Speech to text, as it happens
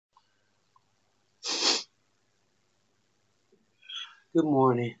Good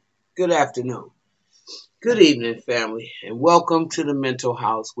morning, good afternoon, good evening, family, and welcome to the Mental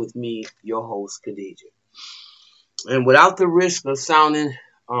House with me, your host, Khadija. And without the risk of sounding,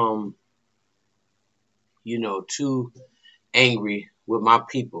 um, too angry with my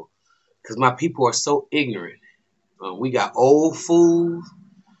people, because my people are so ignorant. We got old fools,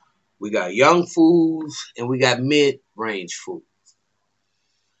 we got young fools, and we got mid-range fools.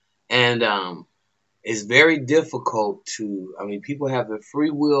 And it's very difficult people have the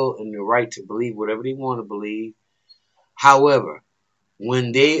free will and the right to believe whatever they want to believe. However,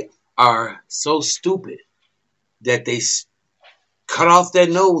 when they are so stupid that they cut off their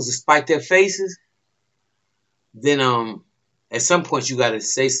nose to spite their faces, then at some point you got to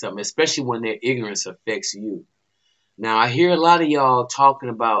say something, especially when their ignorance affects you. Now I hear a lot of y'all talking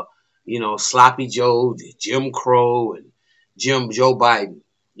about Sloppy Joe, Jim Crow, and Joe Biden.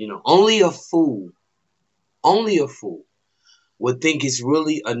 Only a fool would think it's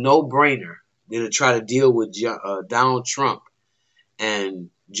really a no-brainer than to try to deal with Donald Trump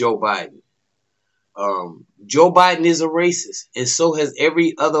and Joe Biden. Joe Biden is a racist, and so has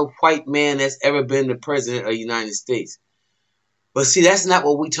every other white man that's ever been the president of the United States. But see, that's not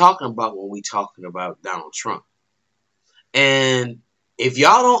what we're talking about when we're talking about Donald Trump. And if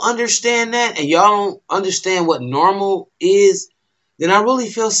y'all don't understand that, and y'all don't understand what normal is, then I really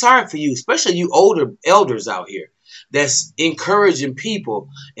feel sorry for you, especially you older elders out here that's encouraging people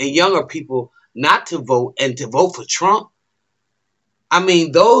and younger people not to vote and to vote for Trump. I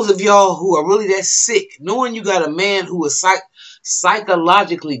mean, those of y'all who are really that sick, knowing you got a man who is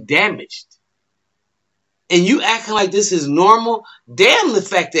psychologically damaged, and you acting like this is normal, damn the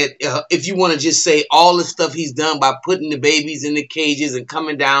fact that if you want to just say all the stuff he's done by putting the babies in the cages and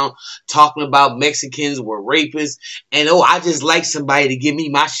coming down talking about Mexicans were rapists, and I just like somebody to give me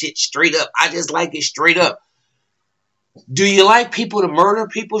my shit straight up. I just like it straight up. Do you like people to murder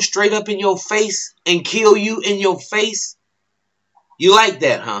people straight up in your face and kill you in your face? You like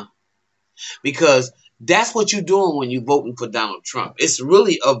that, huh? Because that's what you're doing when you're voting for Donald Trump. It's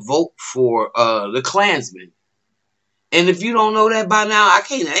really a vote for the Klansmen. And if you don't know that by now, I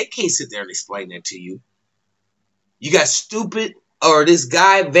can't sit there and explain that to you. You got stupid or this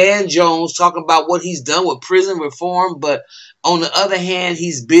guy Van Jones talking about what he's done with prison reform, but on the other hand,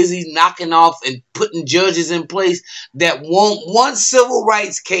 he's busy knocking off and putting judges in place that won't one civil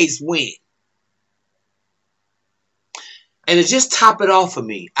rights case win. And to just top it off for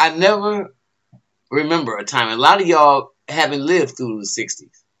me, I never remember a time. A lot of y'all haven't lived through the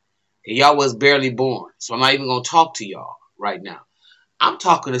 60s. And y'all was barely born. So I'm not even going to talk to y'all right now. I'm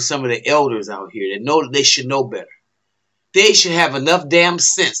talking to some of the elders out here that know that they should know better. They should have enough damn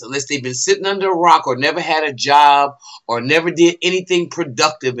sense, unless they've been sitting under a rock or never had a job or never did anything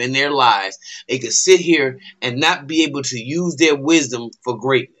productive in their lives. They could sit here and not be able to use their wisdom for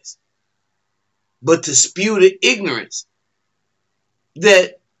greatness, but to spew the ignorance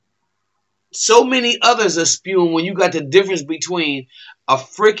that so many others are spewing when you got the difference between a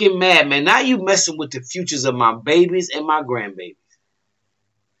freaking madman. Now you messing with the futures of my babies and my grandbabies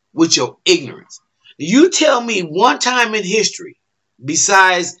with your ignorance. You tell me one time in history,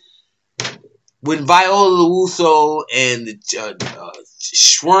 besides when Viola Russo and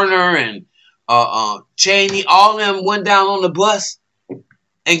Schwerner and Cheney, all of them went down on the bus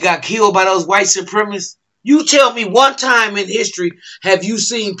and got killed by those white supremacists. You tell me one time in history have you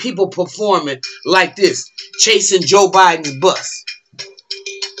seen people performing like this, chasing Joe Biden's bus?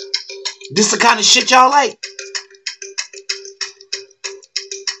 This the kind of shit y'all like?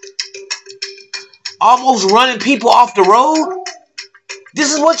 Almost running people off the road?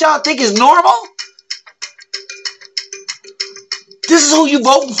 This is what y'all think is normal? This is who you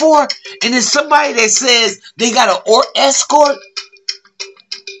voting for? And then somebody that says they got an escort?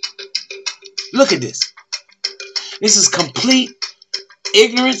 Look at this. This is complete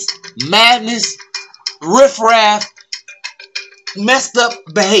ignorance, madness, riffraff, messed up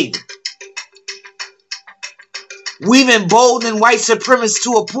behavior. We've emboldened white supremacists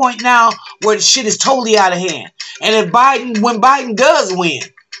to a point now where the shit is totally out of hand. And when Biden does win,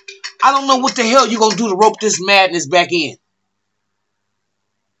 I don't know what the hell you're going to do to rope this madness back in.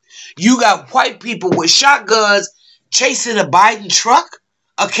 You got white people with shotguns chasing a Biden truck,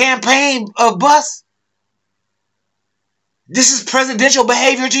 a campaign bus. This is presidential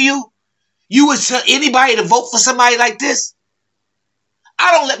behavior to you? You would tell anybody to vote for somebody like this?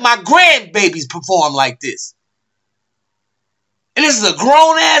 I don't let my grandbabies perform like this. And this is a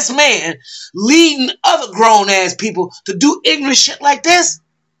grown-ass man leading other grown-ass people to do ignorant shit like this?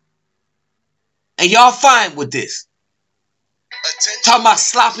 And y'all fine with this? Talking about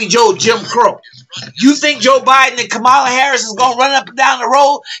sloppy Joe, Jim Crow. You think Joe Biden and Kamala Harris is going to run up and down the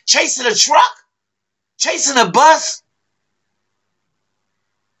road chasing a truck? Chasing a bus?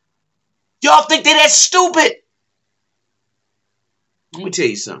 Y'all think they're that stupid? Let me tell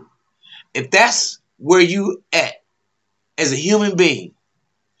you something. If that's where you at as a human being,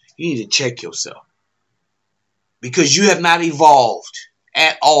 you need to check yourself. Because you have not evolved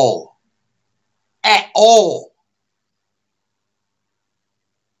at all. At all.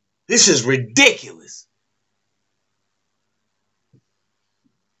 This is ridiculous.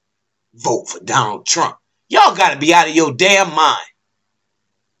 Vote for Donald Trump. Y'all got to be out of your damn mind.